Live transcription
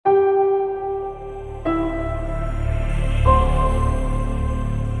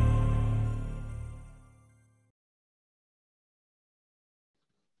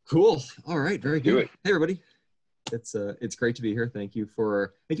Cool. All right. Very Do good. it. Hey, everybody. It's great to be here. Thank you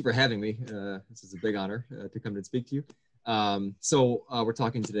for having me. This is a big honor to come and speak to you. We're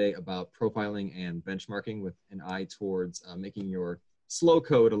talking today about profiling and benchmarking with an eye towards making your slow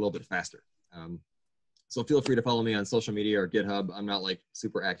code a little bit faster. So feel free to follow me on social media or GitHub. I'm not like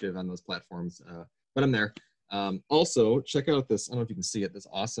super active on those platforms, but I'm there. Also, check out this. I don't know if you can see it. This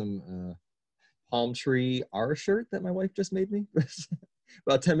awesome palm tree R shirt that my wife just made me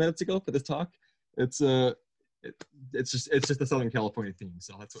about 10 minutes ago for this talk. It's just the Southern California theme,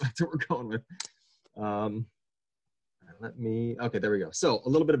 so that's what we're going with. Okay, there we go. So a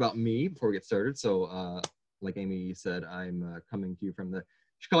little bit about me before we get started. So like Amy said, I'm coming to you from the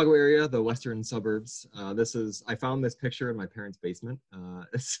Chicago area, the western suburbs. I found this picture in my parents' basement,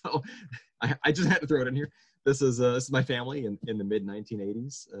 so I just had to throw it in here. This is my family in the mid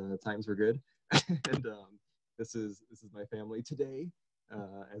 1980s. Times were good, and this is my family today,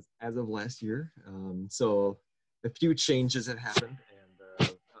 as of last year. So a few changes have happened, and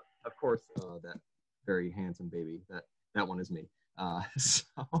of course that very handsome baby, that one is me.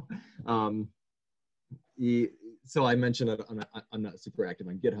 So I mentioned I'm not super active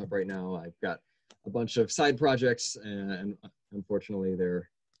on GitHub right now. I've got a bunch of side projects, and unfortunately they're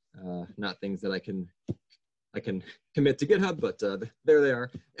not things that I can commit to GitHub, but there they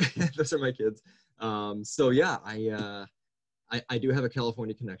are. Those are my kids. So yeah, I do have a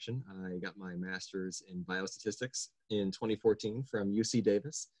California connection. I got my master's in biostatistics in 2014 from UC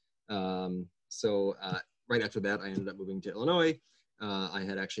Davis. Right after that, I ended up moving to Illinois. I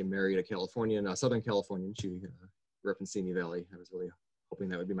had actually married a Californian, a Southern Californian. She grew up in Simi Valley. I was really hoping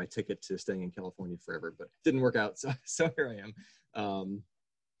that would be my ticket to staying in California forever, but it didn't work out. So here I am.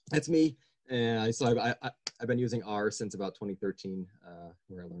 That's me. And I've been using R since about 2013,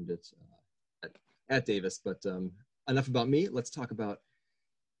 where I learned it at Davis. But enough about me. Let's talk about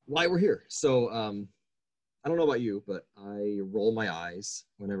why we're here. So I don't know about you, but I roll my eyes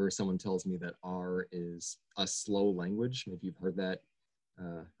whenever someone tells me that R is a slow language. Maybe you've heard that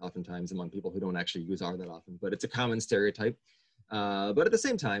oftentimes among people who don't actually use R that often, but it's a common stereotype. But at the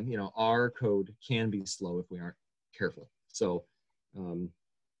same time, R code can be slow if we aren't careful. So, and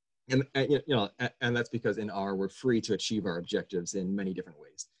that's because in R, we're free to achieve our objectives in many different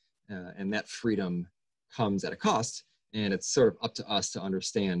ways. And that freedom comes at a cost, and it's sort of up to us to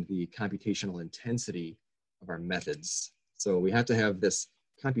understand the computational intensity of our methods. So we have to have this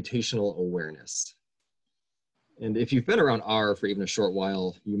computational awareness. And if you've been around R for even a short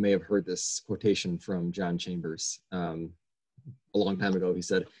while, you may have heard this quotation from John Chambers a long time ago. He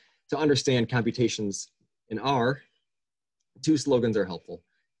said, to understand computations in R, two slogans are helpful.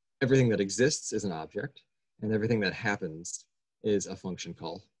 Everything that exists is an object, and everything that happens is a function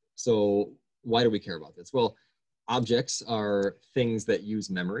call. So why do we care about this? Well, objects are things that use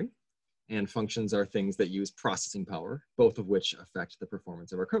memory, and functions are things that use processing power, both of which affect the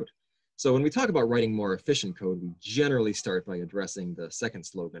performance of our code. So when we talk about writing more efficient code, we generally start by addressing the second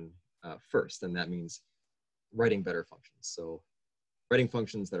slogan first, and that means writing better functions. So writing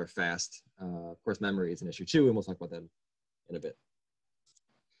functions that are fast. Of course, memory is an issue too, and we'll talk about that in a bit.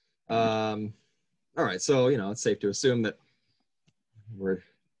 All right, so it's safe to assume that we're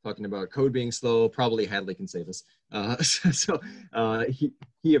talking about code being slow. Probably Hadley can save us.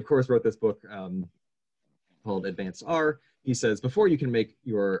 He of course wrote this book called Advanced R. He says, before you can make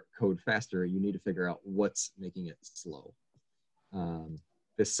your code faster, you need to figure out what's making it slow.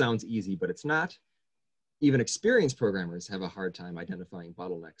 This sounds easy, but it's not. Even experienced programmers have a hard time identifying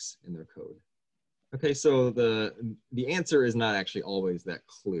bottlenecks in their code. Okay, so the answer is not actually always that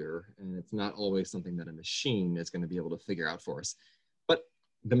clear, and it's not always something that a machine is going to be able to figure out for us. But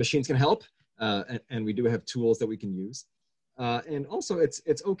the machines can help, and we do have tools that we can use. And also, it's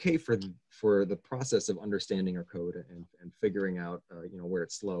okay for the process of understanding our code and figuring out where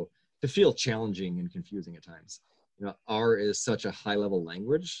it's slow to feel challenging and confusing at times. R is such a high-level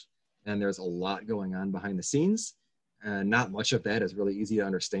language, and there's a lot going on behind the scenes, and not much of that is really easy to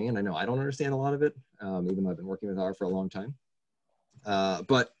understand. I know I don't understand a lot of it, even though I've been working with R for a long time.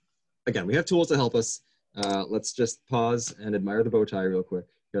 But again, we have tools to help us. Let's just pause and admire the bow tie real quick,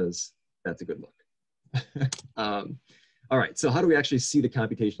 because that's a good look. All right, so how do we actually see the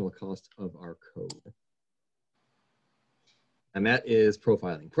computational cost of our code? And that is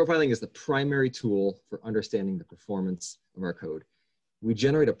profiling. Profiling is the primary tool for understanding the performance of our code. We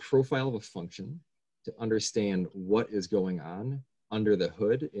generate a profile of a function to understand what is going on under the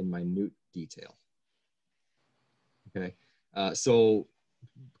hood in minute detail. Okay, so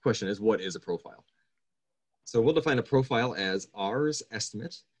the question is, what is a profile? So we'll define a profile as R's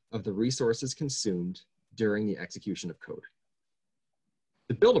estimate of the resources consumed during the execution of code.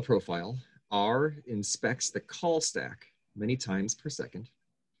 To build a profile, R inspects the call stack many times per second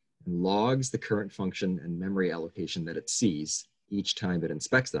and logs the current function and memory allocation that it sees each time it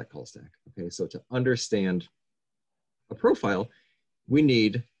inspects that call stack. Okay, so to understand a profile, we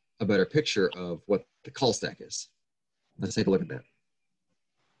need a better picture of what the call stack is. Let's take a look at that.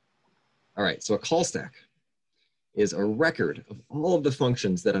 All right, so a call stack is a record of all of the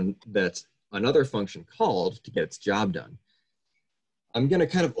functions that another function called to get its job done. I'm going to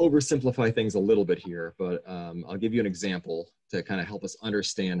kind of oversimplify things a little bit here, but I'll give you an example to kind of help us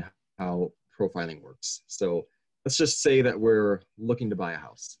understand how profiling works. So let's just say that we're looking to buy a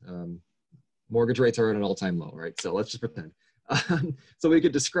house. Mortgage rates are at an all-time low, right? So let's just pretend. So we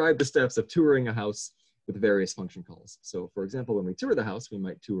could describe the steps of touring a house with various function calls. So for example, when we tour the house, we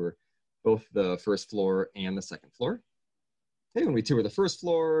might tour both the first floor and the second floor. Okay, when we tour the first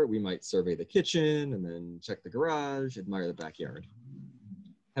floor, we might survey the kitchen and then check the garage, admire the backyard.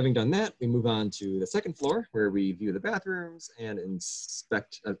 Having done that, we move on to the second floor where we view the bathrooms and view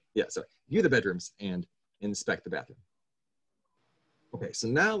the bedrooms and inspect the bathroom. Okay, so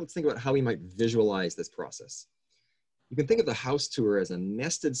now let's think about how we might visualize this process. You can think of the house tour as a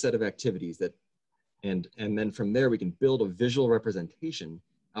nested set of activities that, and then from there we can build a visual representation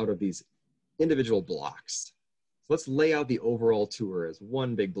out of these individual blocks. So let's lay out the overall tour as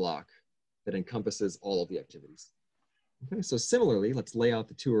one big block that encompasses all of the activities. Okay, so similarly, let's lay out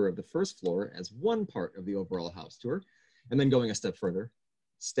the tour of the first floor as one part of the overall house tour, and then going a step further,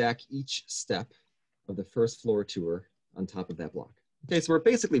 stack each step of the first floor tour on top of that block. Okay, so we're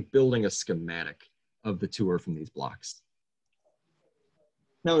basically building a schematic of the tour from these blocks.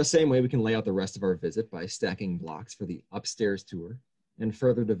 Now in the same way, we can lay out the rest of our visit by stacking blocks for the upstairs tour and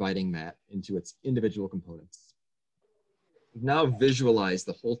further dividing that into its individual components. We've now visualized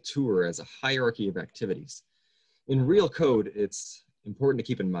the whole tour as a hierarchy of activities. In real code, it's important to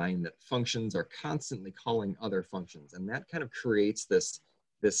keep in mind that functions are constantly calling other functions, and that kind of creates this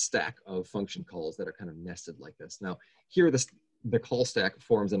stack of function calls that are kind of nested like this. Now, here the call stack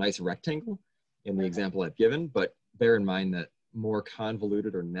forms a nice rectangle in the example I've given, but bear in mind that more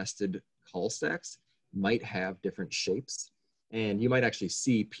convoluted or nested call stacks might have different shapes, and you might actually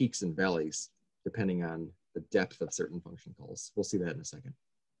see peaks and valleys depending on the depth of certain function calls. We'll see that in a second.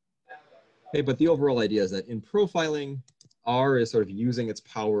 Okay, but the overall idea is that in profiling, R is sort of using its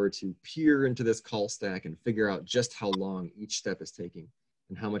power to peer into this call stack and figure out just how long each step is taking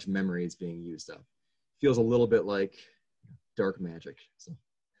and how much memory is being used up. Feels a little bit like dark magic. So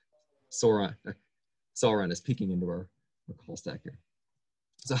Sauron is peeking into our call stack here.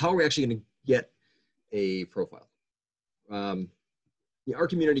 So how are we actually going to get a profile? The R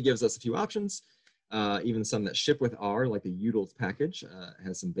community gives us a few options. Even some that ship with R, like the utils package,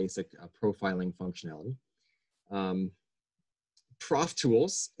 has some basic profiling functionality. Prof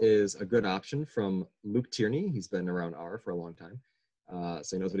Tools is a good option from Luke Tierney. He's been around R for a long time,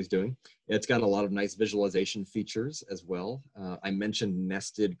 so he knows what he's doing. It's got a lot of nice visualization features as well. I mentioned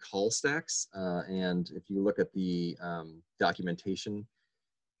nested call stacks, and if you look at the documentation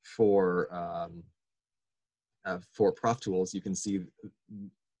for Prof Tools, you can see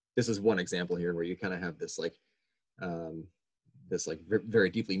this is one example here where you kind of have this very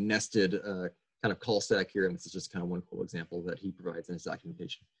deeply nested kind of call stack here, and this is just kind of one cool example that he provides in his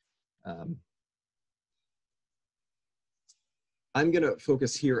documentation. I'm going to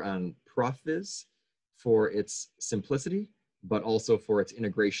focus here on ProfViz for its simplicity, but also for its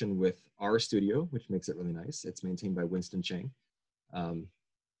integration with RStudio, which makes it really nice. It's maintained by Winston Chang.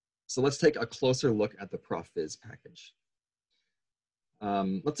 So let's take a closer look at the ProfViz package.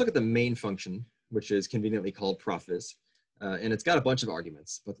 Let's look at the main function, which is conveniently called ProfViz. And it's got a bunch of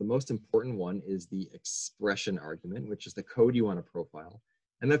arguments, but the most important one is the expression argument, which is the code you want to profile.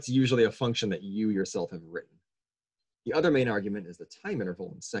 And that's usually a function that you yourself have written. The other main argument is the time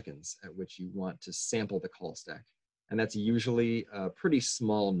interval in seconds at which you want to sample the call stack. And that's usually a pretty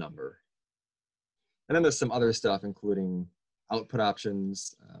small number. And then there's some other stuff, including output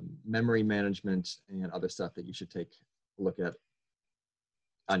options, memory management, and other stuff that you should take a look at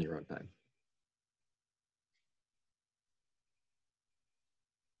on your own time.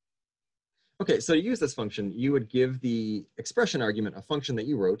 Okay, so to use this function, you would give the expression argument a function that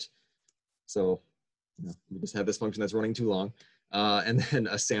you wrote. So you just have this function that's running too long, and then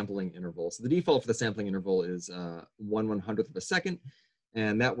a sampling interval. So the default for the sampling interval is 1/100th of a second,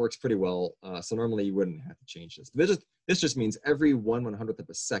 and that works pretty well. So normally you wouldn't have to change this. But this just means every 1/100th of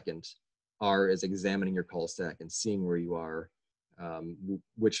a second, R is examining your call stack and seeing where you are,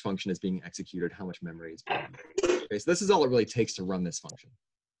 which function is being executed, how much memory is being used. Okay, so this is all it really takes to run this function.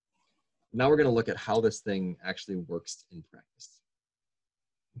 Now we're going to look at how this thing actually works in practice.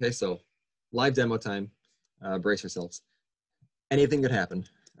 Okay, so live demo time, brace yourselves. Anything could happen.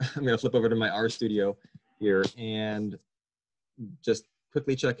 I'm gonna flip over to my R Studio here and just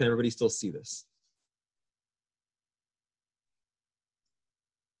quickly check, can everybody still see this?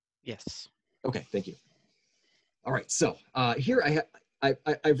 Yes. Okay, thank you. All right, so here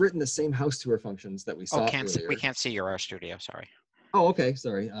I've written the same house tour functions that we saw earlier. We can't see your R Studio, sorry. Oh, okay,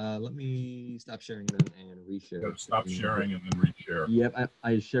 sorry. Let me stop sharing them and reshare. Stop sharing and then reshare. Yep,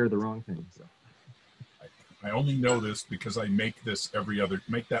 I shared the wrong thing. So. I only know this because I make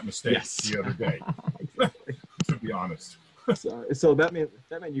that mistake the other day. To be honest. So that meant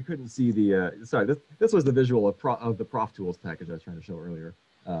you couldn't see the. Sorry, this was the visual of the Prof Tools package I was trying to show earlier,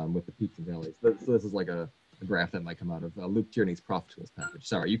 with the peaks and valleys. So this is like a graph that might come out of Luke Tierney's Prof Tools package.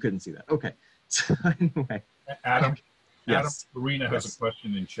 Sorry, you couldn't see that. Okay. So anyway. Adam. Yes. Marina has a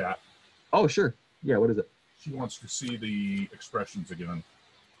question in chat. Oh, sure. Yeah, what is it? She wants to see the expressions again.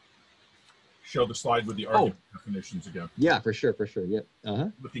 Show the slide with the argument definitions again. Yeah, for sure. Yep.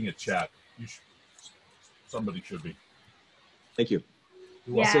 Looking at chat. Somebody should be. Thank you.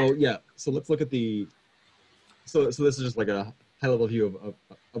 Yeah. So let's look at the. So this is just like a high-level view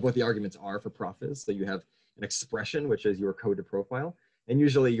of what the arguments are for prof is. So you have an expression, which is your code to profile. And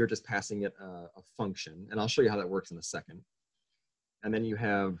usually you're just passing it a function. And I'll show you how that works in a second. And then you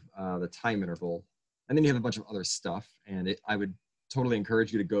have the time interval. And then you have a bunch of other stuff. And I would totally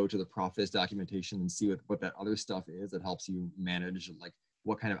encourage you to go to the Profiz documentation and see what that other stuff is. It helps you manage like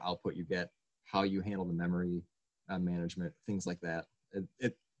what kind of output you get, how you handle the memory management, things like that.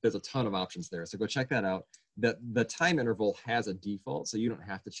 There's a ton of options there. So go check that out. The time interval has a default, so you don't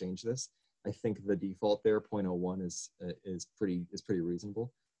have to change this. I think the default there, 0.01, is pretty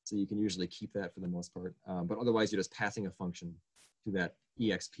reasonable. So you can usually keep that for the most part. But otherwise, you're just passing a function to that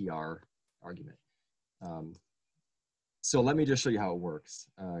expr argument. So let me just show you how it works,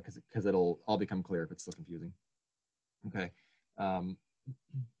 because it'll all become clear if it's still confusing. Okay.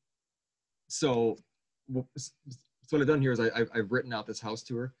 So what I've done here is I've written out this house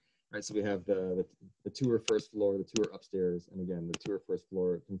tour. Right, so we have the tour first floor, the tour upstairs, and again, the tour first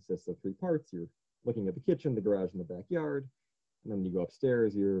floor consists of 3 parts. You're looking at the kitchen, the garage, and the backyard. And then when you go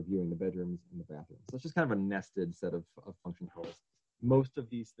upstairs, you're viewing the bedrooms and the bathroom. So it's just kind of a nested set of function calls. Most of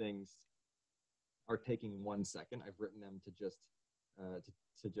these things are taking 1 second. I've written them to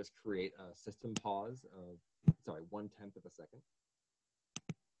just create a system pause of, 1/10 of a second.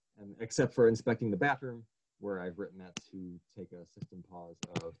 And except for inspecting the bathroom, where I've written that to take a system pause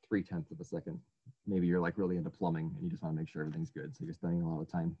of 3/10 of a second. Maybe you're like really into plumbing and you just want to make sure everything's good. So you're spending a lot of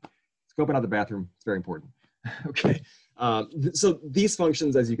time scoping out the bathroom. It's very important. Okay. So these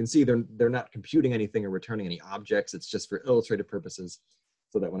functions, as you can see, they're not computing anything or returning any objects. It's just for illustrative purposes,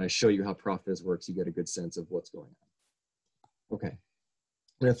 so that when I show you how Profiz works, you get a good sense of what's going on. Okay.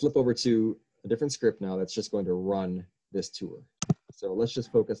 I'm going to flip over to a different script now that's just going to run this tour. So let's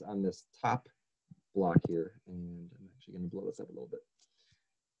just focus on this top block here, and I'm actually going to blow this up a little bit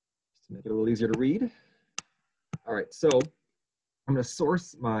just to make it a little easier to read. All right, so I'm going to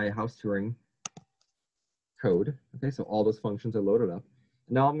source my house touring code. Okay, so all those functions are loaded up.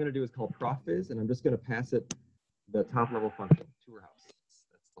 And now all I'm going to do is call Profiz, and I'm just going to pass it the top level function, tour house.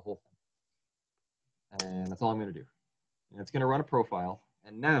 That's the whole thing. And that's all I'm going to do. And it's going to run a profile,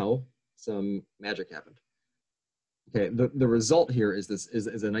 and now some magic happened. Okay, the result here is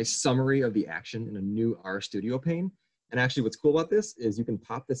a nice summary of the action in a new R Studio pane. And actually what's cool about this is you can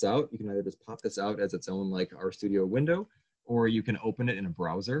pop this out. You can either just pop this out as its own like R Studio window, or you can open it in a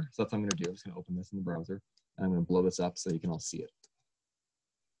browser. So that's what I'm gonna do. I'm just gonna open this in the browser, and I'm gonna blow this up so you can all see it.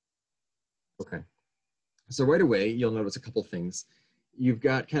 Okay, so right away, you'll notice a couple things. You've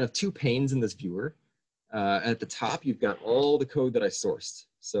got kind of 2 panes in this viewer. At the top, you've got all the code that I sourced.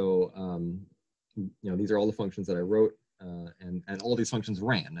 So, these are all the functions that I wrote, and all these functions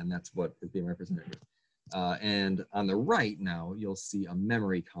ran, and that's what is being represented here. And on the right now, you'll see a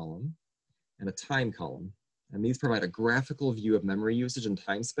memory column and a time column. And these provide a graphical view of memory usage and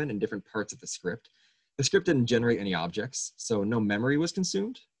time spent in different parts of the script. The script didn't generate any objects, so no memory was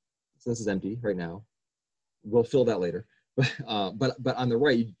consumed. So this is empty right now. We'll fill that later. But on the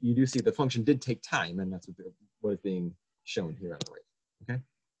right, you do see the function did take time, and that's what is being shown here on the right, okay?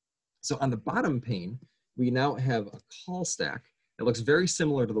 So on the bottom pane, we now have a call stack that looks very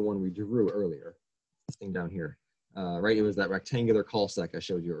similar to the one we drew earlier. This thing down here, right? It was that rectangular call stack I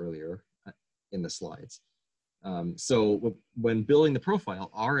showed you earlier in the slides. So when building the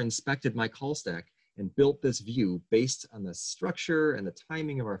profile, R inspected my call stack and built this view based on the structure and the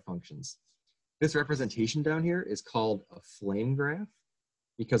timing of our functions. This representation down here is called a flame graph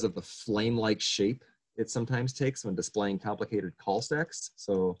because of the flame-like shape it sometimes takes when displaying complicated call stacks.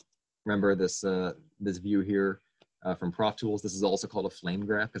 So remember this, this view here from Prof Tools. This is also called a flame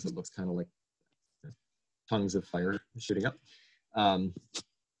graph because it looks kind of like tongues of fire shooting up.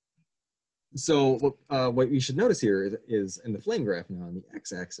 So what you should notice here is in the flame graph now on the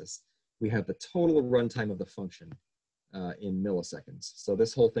x-axis, we have the total runtime of the function in milliseconds. So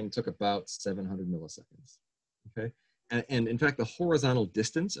this whole thing took about 700 milliseconds, okay? And in fact, the horizontal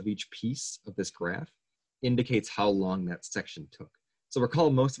distance of each piece of this graph indicates how long that section took. So recall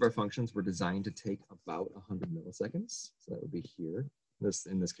most of our functions were designed to take about 100 milliseconds. So that would be here.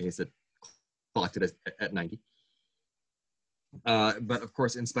 In this case, it clocked it at 90. But of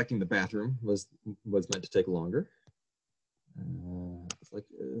course, inspecting the bathroom was meant to take longer. It's like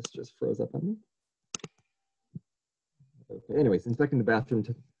this just froze up on me. Okay. Anyways, inspecting the bathroom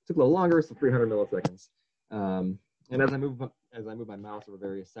took a little longer, so 300 milliseconds. And as I move my mouse over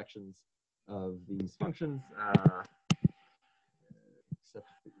various sections of these functions, except,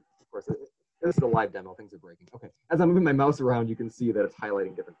 of course, this is a live demo. Things are breaking. Okay. As I'm moving my mouse around, you can see that it's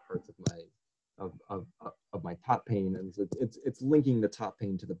highlighting different parts of my top pane, and so it's linking the top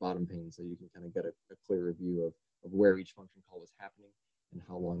pane to the bottom pane, so you can kind of get a clearer view of where each function call was happening and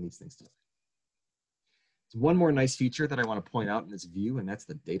how long these things took. So one more nice feature that I want to point out in this view, and that's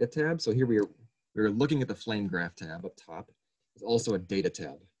the data tab. So here we're looking at the flame graph tab up top. There's also a data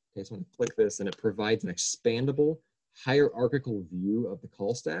tab. Okay, so I'm going to click this, and it provides an expandable hierarchical view of the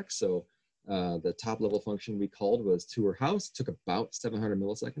call stack. So the top level function we called was tour house, took about 700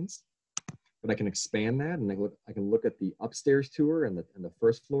 milliseconds. But I can expand that, and I can look at the upstairs tour and the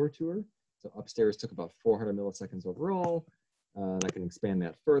first floor tour. So upstairs took about 400 milliseconds overall. And I can expand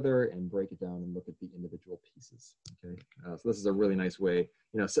that further and break it down and look at the individual pieces. Okay, so this is a really nice way.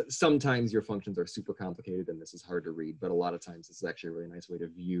 You know, sometimes your functions are super complicated and this is hard to read, but a lot of times this is actually a really nice way to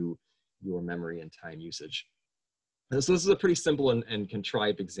view your memory and time usage. And so this is a pretty simple and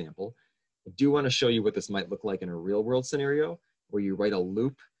contrived example. I do want to show you what this might look like in a real world scenario where you write a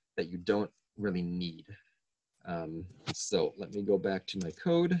loop that you don't really need. So let me go back to my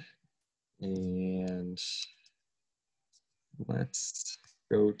code and let's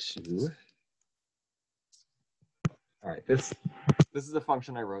go to, all right, this is a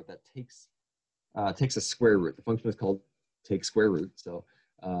function I wrote that takes a square root. The function is called take square root. So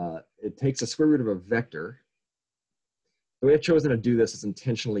it takes a square root of a vector. The way I've chosen to do this is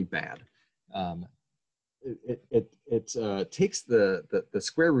intentionally bad. It takes the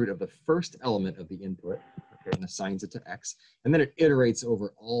square root of the first element of the input, okay, and assigns it to x, and then it iterates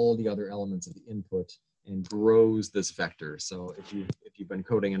over all the other elements of the input and grows this vector. So if you've been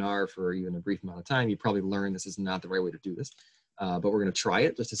coding in R for even a brief amount of time, you probably learned this is not the right way to do this, but we're going to try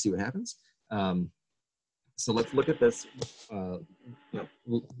it just to see what happens. So let's look at this. Let's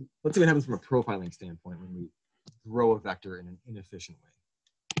see what happens from a profiling standpoint when we grow a vector in an inefficient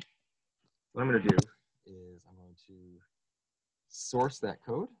way. What I'm going to do is I'm going to source that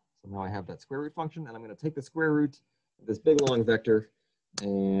code. So now I have that square root function, and I'm going to take the square root of this big long vector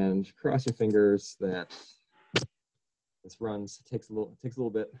and cross your fingers that this runs. It takes a little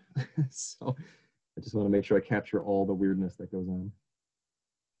bit. So I just want to make sure I capture all the weirdness that goes on.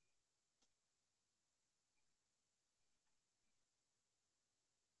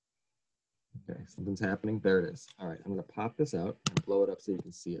 Okay, something's happening. There it is. All right, I'm going to pop this out and blow it up so you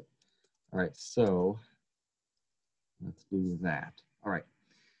can see it. All right, so let's do that. All right,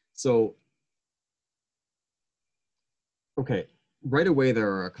 so, okay, right away there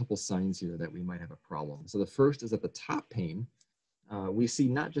are a couple signs here that we might have a problem. So the first is at the top pane, we see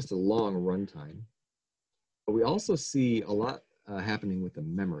not just a long runtime, but we also see a lot happening with the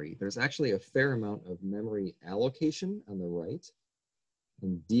memory. There's actually a fair amount of memory allocation on the right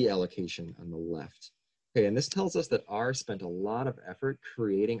and deallocation on the left. Okay, and this tells us that R spent a lot of effort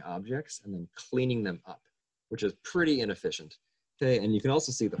creating objects and then cleaning them up, which is pretty inefficient. Okay, and you can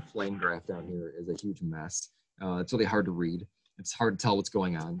also see the flame graph down here is a huge mess. It's really hard to read. It's hard to tell what's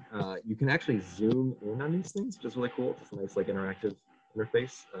going on. You can actually zoom in on these things, which is really cool. It's a nice like interactive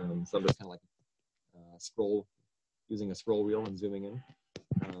interface. So I'm just kind of like using a scroll wheel and zooming in,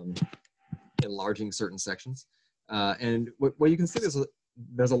 enlarging certain sections. And what you can see is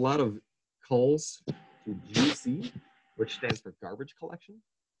there's a lot of calls to GC, which stands for garbage collection.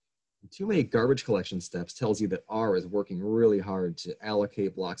 Too many garbage collection steps tells you that R is working really hard to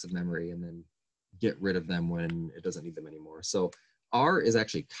allocate blocks of memory and then get rid of them when it doesn't need them anymore. So R is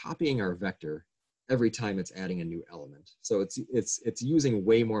actually copying our vector every time it's adding a new element. So it's using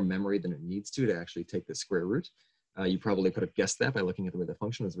way more memory than it needs to actually take the square root. You probably could have guessed that by looking at the way the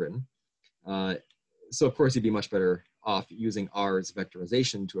function is written. So of course, you'd be much better off using R's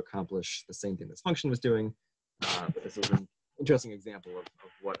vectorization to accomplish the same thing this function was doing. But this is an interesting example of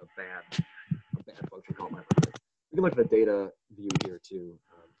what a bad function call might look like. You can look at the data view here too,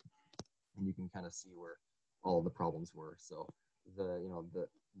 and you can kind of see where all of the problems were. So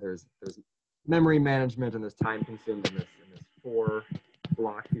there's memory management and there's time consumed in this for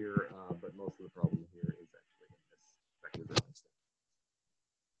block here, but most of the problem here is actually in this vector drawing step.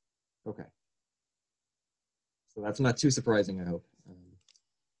 Okay. So that's not too surprising, I hope.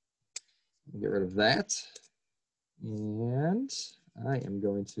 Get rid of that. And I am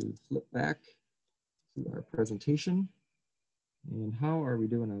going to flip back to our presentation. And how are we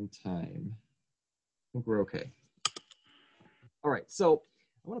doing on time? I think we're okay. All right, so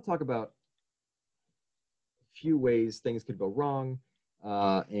I want to talk about a few ways things could go wrong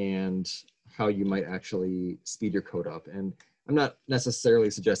and how you might actually speed your code up. And I'm not necessarily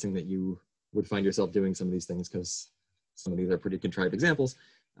suggesting that you would find yourself doing some of these things because some of these are pretty contrived examples,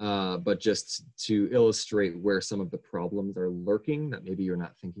 but just to illustrate where some of the problems are lurking that maybe you're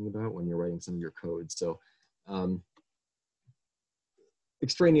not thinking about when you're writing some of your code. So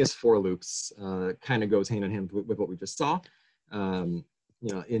extraneous for loops kind of goes hand in hand with what we just saw.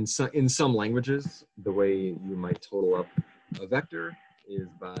 In some languages, the way you might total up a vector is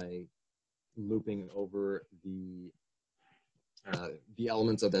by looping over the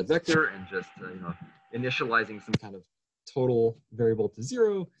elements of that vector and just initializing some kind of total variable to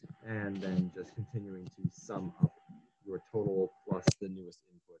 0, and then just continuing to sum up your total plus the newest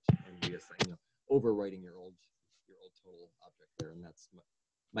input and reassign, overwriting your old total object there, and that's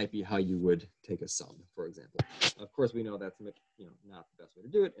might be how you would take a sum, for example. Of course, we know that's not the best way to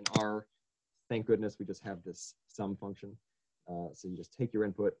do it. In R, thank goodness, we just have this sum function. So you just take your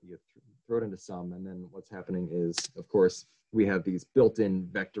input, you throw it into sum, and then what's happening is, of course, we have these built-in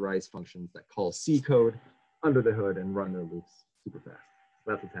vectorized functions that call C code under the hood and run their loops super fast.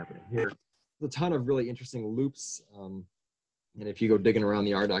 So that's what's happening here. There's a ton of really interesting loops. And if you go digging around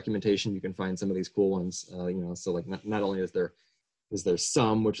the R documentation, you can find some of these cool ones. So like not only is there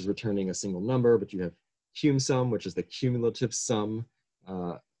sum, which is returning a single number, but you have cum sum, which is the cumulative sum.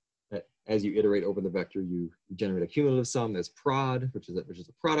 As you iterate over the vector, you generate a cumulative sum. There's prod, which is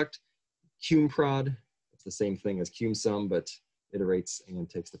a product. Cum prod, it's the same thing as cum sum, but iterates and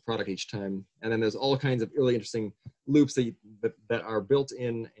takes the product each time. And then there's all kinds of really interesting loops that are built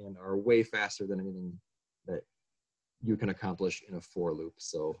in and are way faster than anything that you can accomplish in a for loop.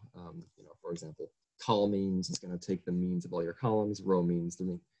 So, for example, col means is going to take the means of all your columns. Row means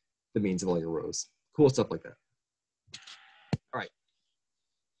the means of all your rows. Cool stuff like that. All right.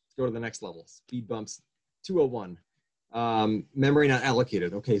 Go to the next level, speed bumps 201. Memory not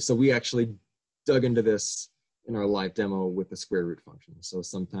allocated. Okay, so we actually dug into this in our live demo with the square root function. So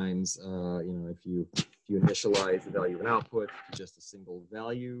sometimes, if you initialize the value of an output to just a single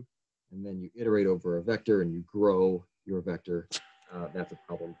value, and then you iterate over a vector and you grow your vector, that's a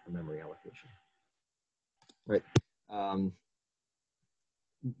problem for memory allocation. Right.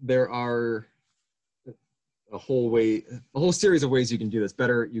 There are a whole series of ways you can do this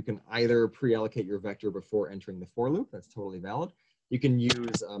better. You can either pre-allocate your vector before entering the for loop. That's totally valid. You can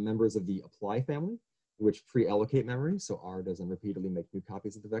use members of the apply family, which pre-allocate memory, so R doesn't repeatedly make new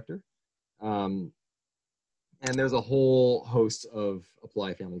copies of the vector. And there's a whole host of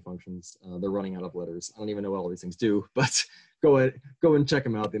apply family functions. They're running out of letters. I don't even know what all these things do, but go and check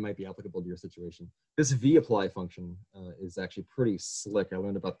them out. They might be applicable to your situation. This vapply function is actually pretty slick. I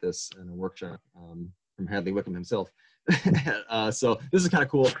learned about this in a workshop from Hadley Wickham himself. So this is kind of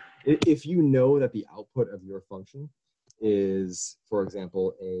cool. If you know that the output of your function is, for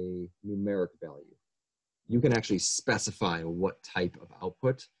example, a numeric value, you can actually specify what type of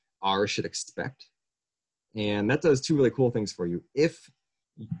output R should expect. And that does two really cool things for you. If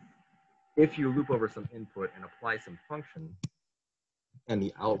you loop over some input and apply some function, and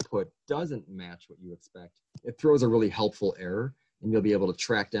the output doesn't match what you expect, it throws a really helpful error, and you'll be able to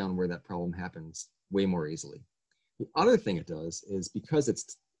track down where that problem happens way more easily. The other thing it does is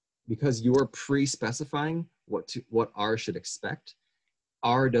because you're pre-specifying what R should expect,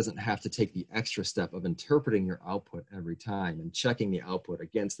 R doesn't have to take the extra step of interpreting your output every time and checking the output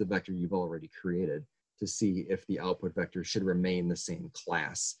against the vector you've already created to see if the output vector should remain the same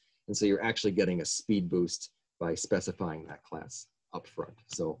class. And so you're actually getting a speed boost by specifying that class up front.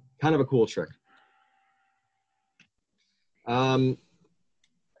 So kind of a cool trick. Adam.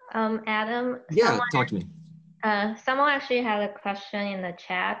 Yeah, talk to me. Someone actually had a question in the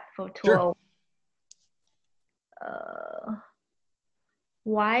chat for 201. Sure.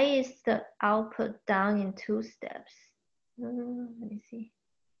 Why is the output done in 2 steps? Let me see.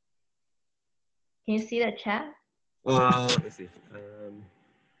 Can you see the chat? Let me see. Where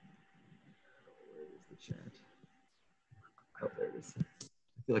is the chat? Oh, there it is. I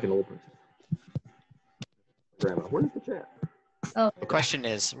feel like an old person. Grandma, where's the chat? Oh, The question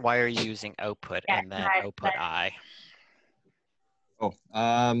is, why are you using output yeah, and then right, output I? Oh,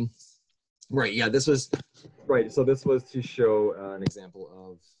 right. Yeah, this was right. So this was to show an example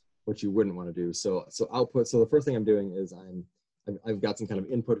of what you wouldn't want to do. So output. So the first thing I'm doing is I've got some kind of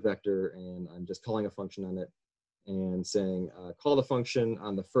input vector, and I'm just calling a function on it and saying call the function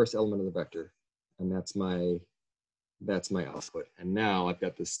on the first element of the vector, and that's my output. And now I've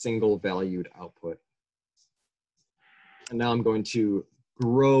got this single valued output. And now I'm going to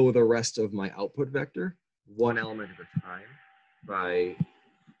grow the rest of my output vector one element at a time by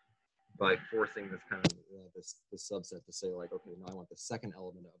forcing this kind of this subset to say, like, okay, now I want the second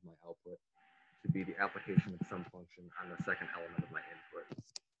element of my output to be the application of some function on the second element of my input.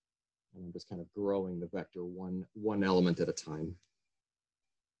 And I'm just kind of growing the vector one element at a time.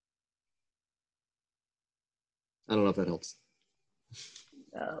 I don't know if that helps.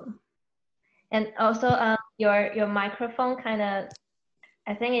 And also, your microphone kind of,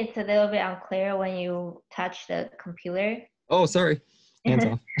 I think it's a little bit unclear when you touch the computer. Oh, sorry. Hands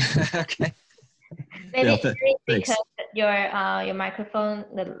off. Okay. Maybe, Yeah, because your microphone,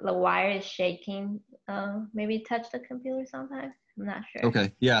 the wire is shaking. Maybe touch the computer sometime. I'm not sure.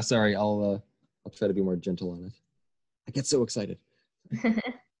 Okay. Yeah. Sorry. I'll try to be more gentle on it. I get so excited.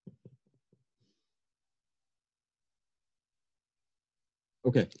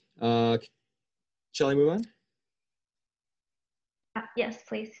 Okay. Shall I move on? Yes,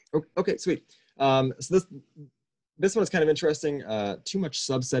 please. Okay. Sweet. So this one is kind of interesting. Too much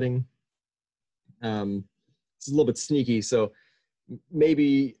subsetting. It's a little bit sneaky. So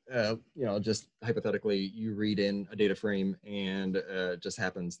maybe, just hypothetically, you read in a data frame and it just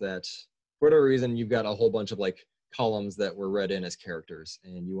happens that for whatever reason, you've got a whole bunch of like columns that were read in as characters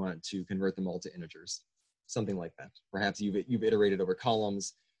and you want to convert them all to integers, something like that. Perhaps you've iterated over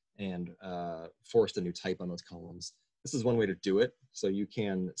columns and forced a new type on those columns. This is one way to do it. So you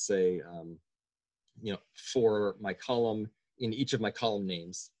can say, for my column, in each of my column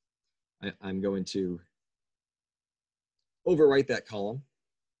names, I'm going to overwrite that column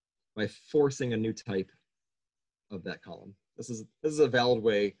by forcing a new type of that column. This is a valid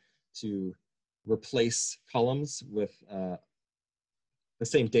way to replace columns with the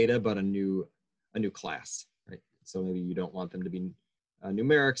same data but a new class, right? So maybe you don't want them to be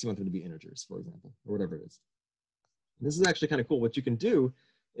numerics, you want them to be integers, for example, or whatever it is. And this is actually kind of cool. What you can do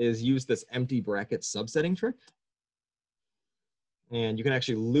is use this empty bracket subsetting trick, and you can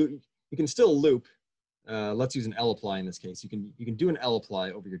actually loop. You can still loop. Let's use an lapply in this case. You can do an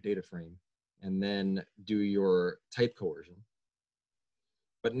lapply over your data frame and then do your type coercion.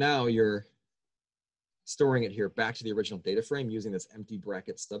 But now you're storing it here back to the original data frame using this empty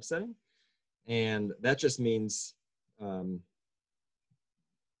bracket subsetting. And that just means the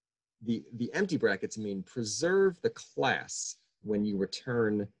empty brackets mean preserve the class when you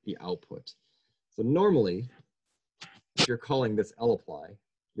return the output. So normally, if you're calling this lapply,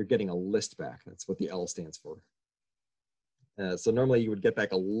 you're getting a list back. That's what the L stands for. So normally you would get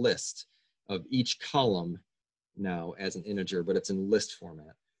back a list of each column now as an integer, but it's in list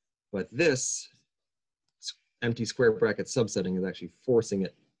format. But this empty square bracket subsetting is actually forcing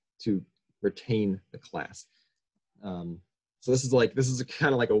it to retain the class. So this is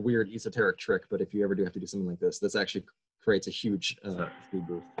kind of like a weird esoteric trick, but if you ever do have to do something like this actually creates a huge speed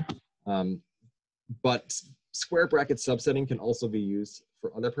boost. But square bracket subsetting can also be used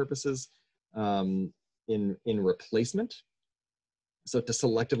for other purposes in replacement. So to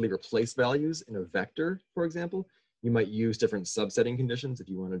selectively replace values in a vector, for example, you might use different subsetting conditions if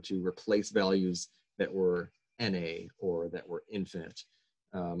you wanted to replace values that were NA or that were infinite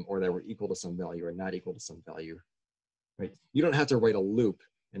or that were equal to some value or not equal to some value. Right? You don't have to write a loop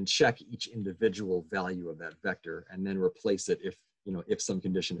and check each individual value of that vector and then replace it if some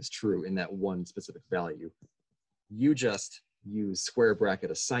condition is true in that one specific value. You just use square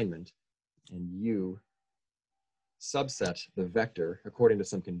bracket assignment and you subset the vector according to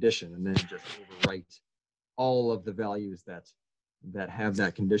some condition and then just overwrite all of the values that have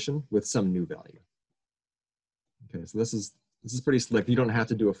that condition with some new value. Okay, so this is pretty slick. You don't have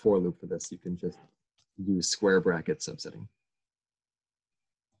to do a for loop for this. You can just use square bracket subsetting.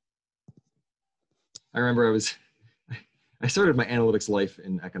 I remember I started my analytics life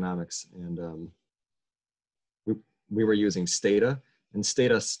in economics, and we were using Stata, and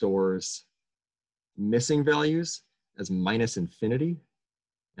Stata stores missing values as minus infinity,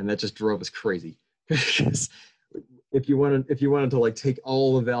 and that just drove us crazy. Because if you wanted to like take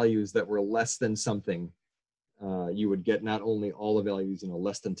all the values that were less than something, you would get not only all the values,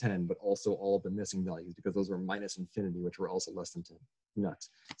 less than 10, but also all of the missing values, because those were minus infinity, which were also less than 10. Nuts.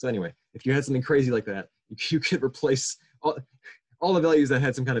 So anyway, if you had something crazy like that, you could replace all the values that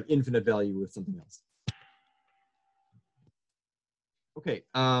had some kind of infinite value with something else. Okay,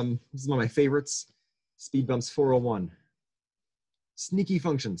 this is one of my favorites. Speed bumps 401. Sneaky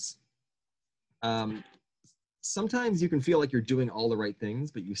functions. Sometimes you can feel like you're doing all the right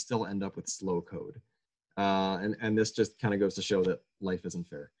things, but you still end up with slow code. And this just kind of goes to show that life isn't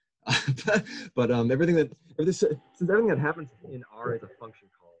fair. But everything that happens in R is a function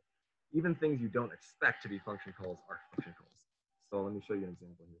call, even things you don't expect to be function calls are function calls. So let me show you an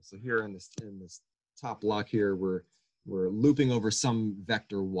example here. So here in this top block here, we're looping over some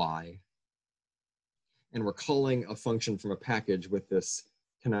vector y, and we're calling a function from a package with this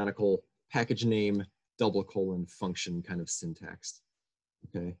canonical package name ; function kind of syntax.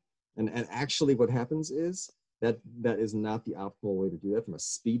 Okay. And actually what happens is that is not the optimal way to do that from a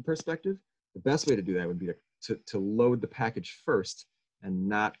speed perspective. The best way to do that would be to load the package first and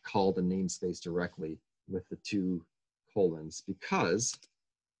not call the namespace directly with the 2 colons, because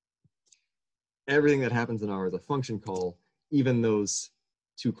everything that happens in R is a function call, even those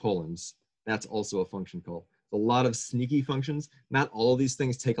 2 colons, that's also a function call. A lot of sneaky functions. Not all of these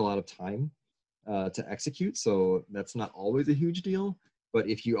things take a lot of time to execute, so that's not always a huge deal. But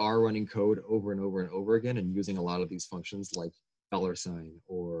if you are running code over and over and over again and using a lot of these functions like $,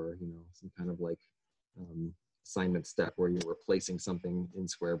 or some kind of like assignment step where you're replacing something in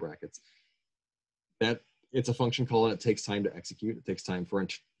square brackets, that it's a function call and it takes time to execute. It takes time for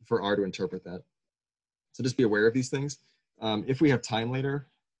R to interpret that. So just be aware of these things. If we have time later,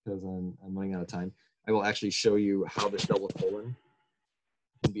 because I'm running out of time, I will actually show you how this double colon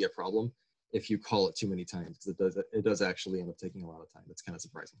can be a problem if you call it too many times, because it does actually end up taking a lot of time. That's kind of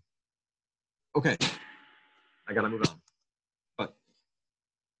surprising. Okay, I gotta move on. But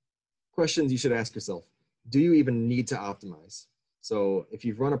questions you should ask yourself: do you even need to optimize? So if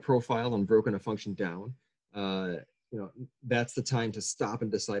you've run a profile and broken a function down, that's the time to stop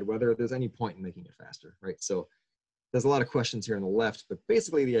and decide whether there's any point in making it faster, right? So there's a lot of questions here on the left, but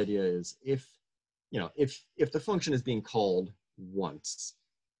basically the idea is if the function is being called once,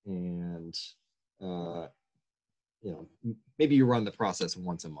 and maybe you run the process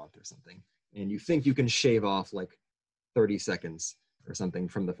once a month or something, and you think you can shave off like 30 seconds or something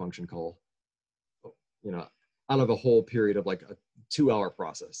from the function call, out of a whole period of like a 2-hour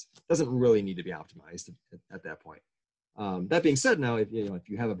process. It doesn't really need to be optimized at that point. That being said, now if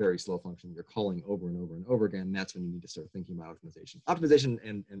you have a very slow function you're calling over and over and over again, that's when you need to start thinking about optimization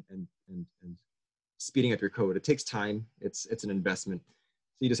and speeding up your code. It takes time. It's an investment.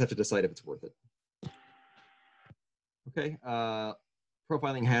 So you just have to decide if it's worth it. Okay,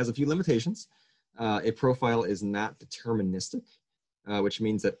 profiling has a few limitations. A profile is not deterministic, which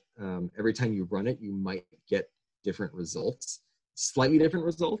means that every time you run it, you might get different results, slightly different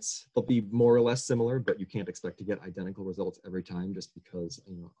results. They'll be more or less similar, but you can't expect to get identical results every time, just because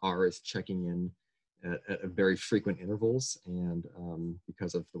R is checking in at very frequent intervals, and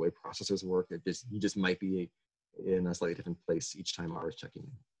because of the way processors work, you just might be in a slightly different place each time R is checking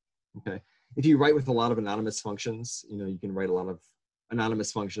in. Okay, if you write with a lot of anonymous functions, you can write a lot of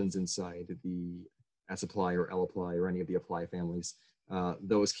anonymous functions inside the sapply or lapply or any of the apply families.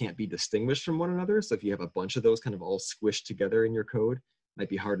 Those can't be distinguished from one another. So if you have a bunch of those kind of all squished together in your code, it might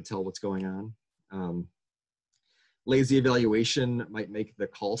be hard to tell what's going on. Lazy evaluation might make the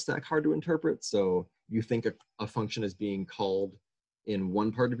call stack hard to interpret. So you think a function is being called in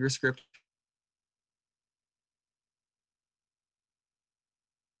one part of your script.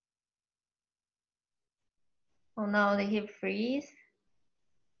 Oh no, did he freeze?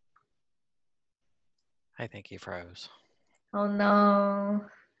 I think he froze. Oh no.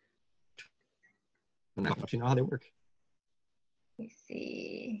 And now you know how they work. Let me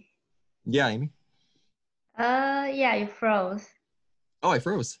see. Yeah, Amy? Yeah, you froze. Oh, I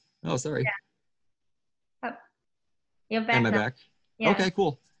froze. Oh, sorry. Yeah. Oh, you're back Am I now. back? Yeah. Okay,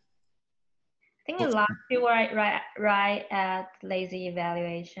 cool. I think you lost you right at lazy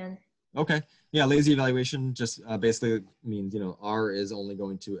evaluation. Okay. Yeah, lazy evaluation just basically means, R is only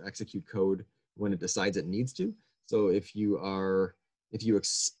going to execute code when it decides it needs to. So if you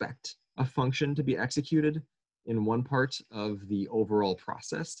expect a function to be executed in one part of the overall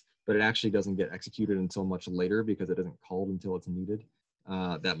process, but it actually doesn't get executed until much later because it isn't called until it's needed,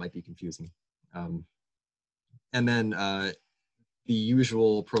 that might be confusing. And then the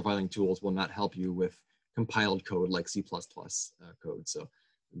usual profiling tools will not help you with compiled code like C++ code. So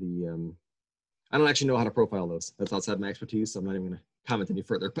I don't actually know how to profile those. That's outside my expertise, so I'm not even going to comment any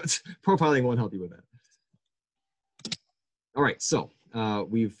further, but profiling won't help you with that. All right, so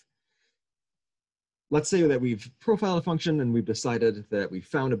let's say that we've profiled a function and we've decided that we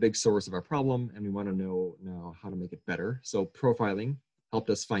found a big source of our problem and we want to know now how to make it better. So profiling helped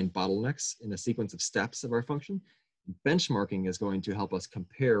us find bottlenecks in a sequence of steps of our function. Benchmarking is going to help us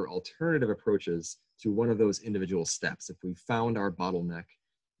compare alternative approaches to one of those individual steps. If we found our bottleneck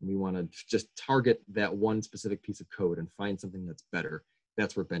and we want to just target that one specific piece of code and find something that's better,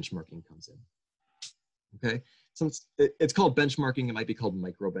 that's where benchmarking comes in. Okay, so it's called benchmarking. It might be called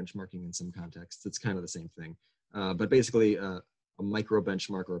micro benchmarking in some contexts. It's kind of the same thing. But basically, a micro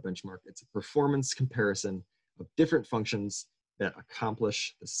benchmark or a benchmark, it's a performance comparison of different functions that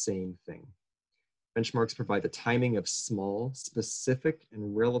accomplish the same thing. Benchmarks provide the timing of small, specific,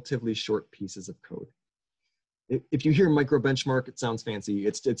 and relatively short pieces of code. If you hear micro benchmark, it sounds fancy.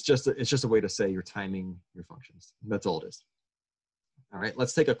 It's just a way to say you're timing your functions. That's all it is. All right,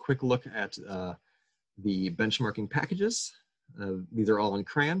 let's take a quick look at the benchmarking packages. These are all in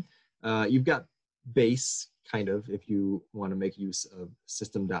CRAN. You've got base, kind of, if you want to make use of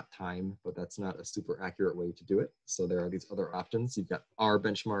system.time, but that's not a super accurate way to do it. So there are these other options. You've got R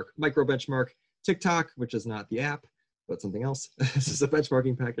benchmark, micro benchmark, TikTok, which is not the app, but something else. This is a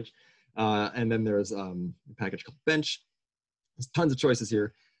benchmarking package. And then there's a package called Bench. There's tons of choices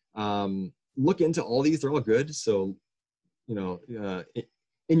here. Look into all these, they're all good. So, you know,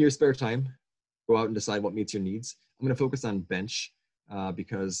 in your spare time, go out and decide what meets your needs. I'm gonna focus on Bench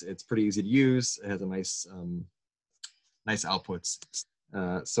because it's pretty easy to use. It has a nice, nice outputs.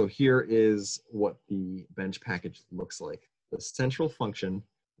 So here is what the Bench package looks like. The central function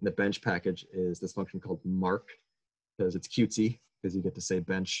in the Bench package is this function called mark, because it's cutesy, because you get to say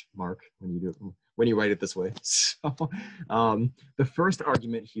bench mark when you write it this way. So the first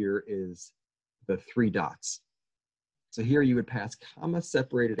argument here is the 3 dots. So here you would pass comma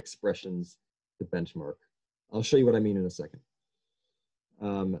separated expressions to benchmark. I'll show you what I mean in a second.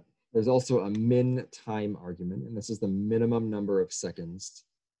 There's also a min time argument, and this is the minimum number of seconds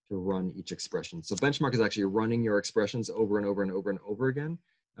to run each expression. So benchmark is actually running your expressions over and over and over and over again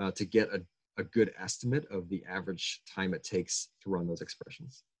to get a good estimate of the average time it takes to run those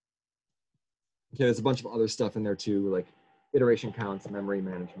expressions. Okay, there's a bunch of other stuff in there too, like iteration counts, memory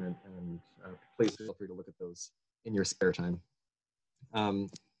management, and please feel free to look at those in your spare time.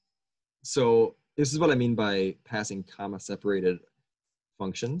 So this is what I mean by passing comma separated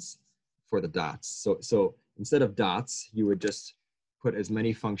functions for the dots. So instead of dots, you would just put as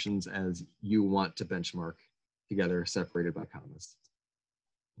many functions as you want to benchmark together, separated by commas.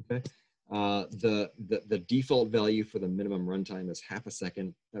 Okay. The default value for the minimum runtime is ½ a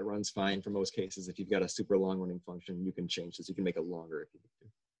second. That runs fine for most cases. If you've got a super long running function, you can change this. You can make it longer if you need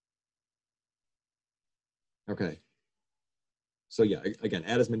to. Okay. So yeah, again,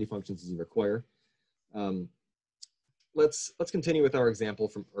 add as many functions as you require. Let's continue with our example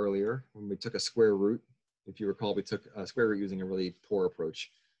from earlier when we took a square root. If you recall, we took a square root using a really poor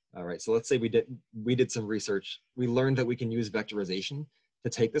approach. All right, so let's say we did some research. We learned that we can use vectorization to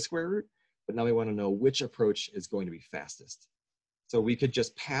take the square root, but now we want to know which approach is going to be fastest. So we could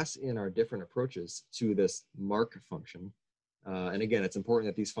just pass in our different approaches to this mark function. And again, it's important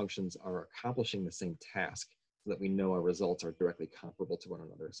that these functions are accomplishing the same task so that we know our results are directly comparable to one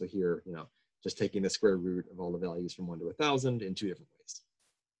another. So here, you know, just taking the square root of all the values from 1 to 1,000 in 2 different ways.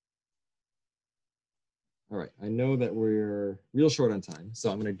 All right, I know that we're real short on time,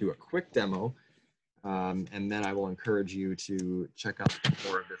 so I'm going to do a quick demo, and then I will encourage you to check out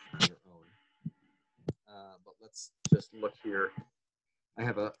more of this on your own. But let's just look here. I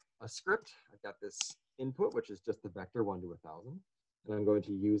have a script. I've got this input, which is just the vector 1 to 1,000, and I'm going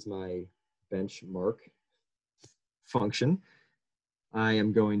to use my benchmark function. I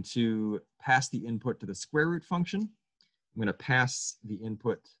am going to pass the input to the square root function. I'm going to pass the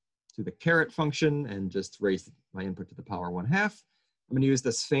input to the caret function and just raise my input to the power 1/2. I'm going to use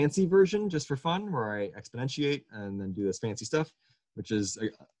this fancy version just for fun where I exponentiate and then do this fancy stuff, which is,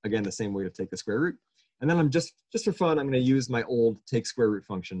 again, the same way to take the square root. And then I'm just for fun, I'm going to use my old take square root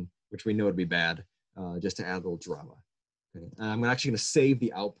function, which we know would be bad, just to add a little drama. Okay. And I'm actually going to save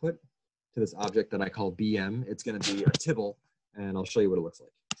the output to this object that I call BM. It's going to be a tibble, and I'll show you what it looks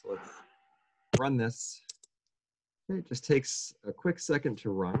like. So let's run this. Okay, it just takes a quick second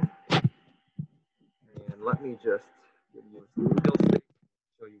to run. And let me just give you a real quick,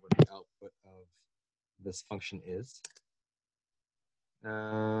 show you what the output of this function is. You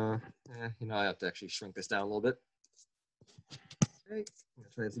know, I have to actually shrink this down a little bit. Okay, I'm gonna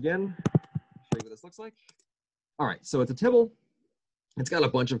try this again. Show you what this looks like. All right, so it's a tibble. It's got a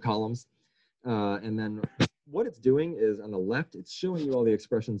bunch of columns. And then what it's doing is on the left, it's showing you all the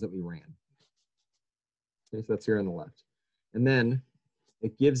expressions that we ran. Okay, so that's here on the left. And then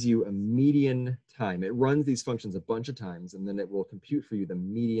it gives you a median time. It runs these functions a bunch of times, and then it will compute for you the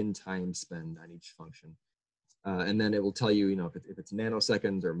median time spend on each function. And then it will tell you, if it's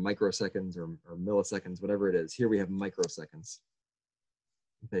nanoseconds or microseconds or milliseconds, whatever it is. Here we have microseconds.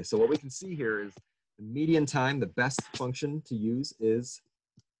 Okay, so what we can see here is the median time, the best function to use is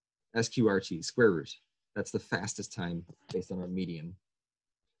SQRT, square root. That's the fastest time based on our median.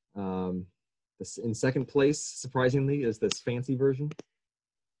 In second place, surprisingly, is this fancy version.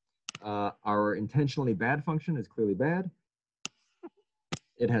 Our intentionally bad function is clearly bad.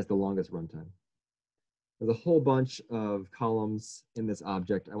 It has the longest runtime. There's a whole bunch of columns in this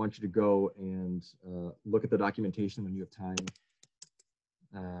object. I want you to go and look at the documentation when you have time.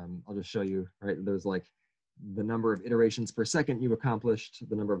 I'll just show you, right? There's like the number of iterations per second you've accomplished,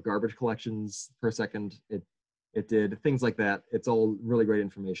 the number of garbage collections per second it did, things like that. It's all really great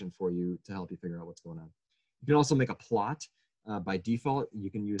information for you to help you figure out what's going on. You can also make a plot. By default,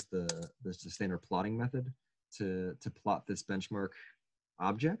 you can use the standard plotting method to plot this benchmark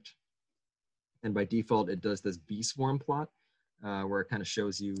object. And by default, it does this B-swarm plot, where it kind of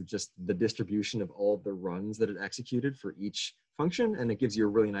shows you just the distribution of all the runs that it executed for each function, and it gives you a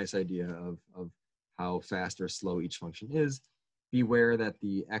really nice idea of how fast or slow each function is. Beware that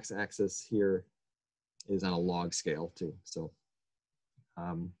the x-axis here is on a log scale too. So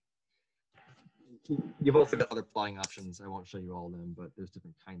you've also got other plotting options. I won't show you all of them, but there's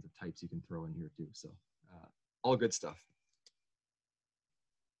different kinds of types you can throw in here too. So all good stuff.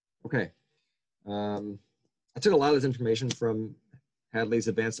 Okay. I took a lot of this information from Hadley's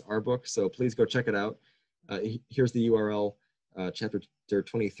Advanced R book, so please go check it out. Here's the URL. Chapter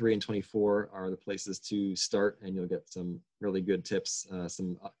 23 and 24 are the places to start, and you'll get some really good tips,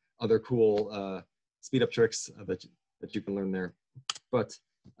 some other cool speed up tricks that you can learn there. But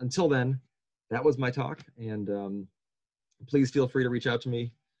until then, that was my talk, and please feel free to reach out to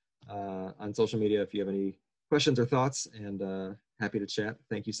me on social media if you have any questions or thoughts, and happy to chat.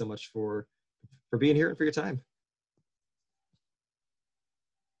 Thank you so much for being here and for your time.